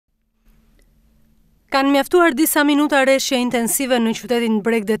Kanë mjaftuar disa minuta rreshje intensive në qytetin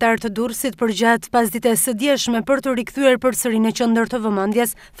bregdetar të Durrësit përgjatë pasdites së djeshme për të rikthyer përsëri në qendër të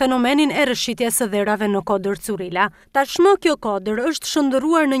vëmendjes fenomenin e rrëshqitjes së dherave në kodër Curila. Tashmë kjo kodër është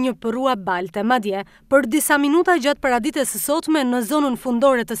shndërruar në një përrua balte, madje për disa minuta gjatë paradites së sotme në zonën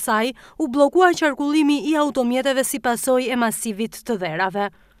fundore të saj u bllokua qarkullimi i automjeteve si pasojë e masivit të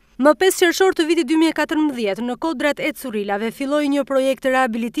dherave. Më 5 qershor të vitit 2014, në kodrat e Curilave filloi një projekt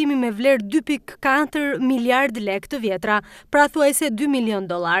rehabilitimi me vlerë 2.4 miliard lekë të vjetra, pra thuajse $2 milion.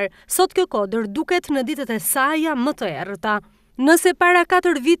 Sot kjo kodër duket në ditët e saj më të errëta. Nëse para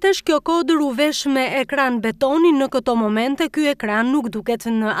 4 vitesh kjo kodër u vesh me ekran betoni, në këto momente ky ekran nuk duket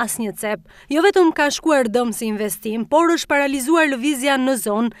në asnjë cep. Jo vetëm ka shkuar dëm si investim, por është paralizuar lëvizja në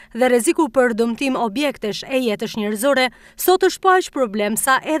zonë dhe rreziku për dëmtim objektesh e jetësh njerëzore sot është po aq problem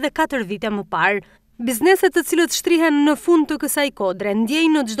sa edhe 4 vite më parë. Bizneset të cilët shtrihen në fund të kësaj kodre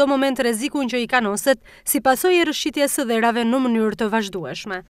ndjejnë në çdo moment rrezikun që i kanoset si pasojë e rrëshqitjes së dherave në mënyrë të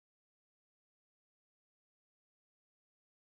vazhdueshme.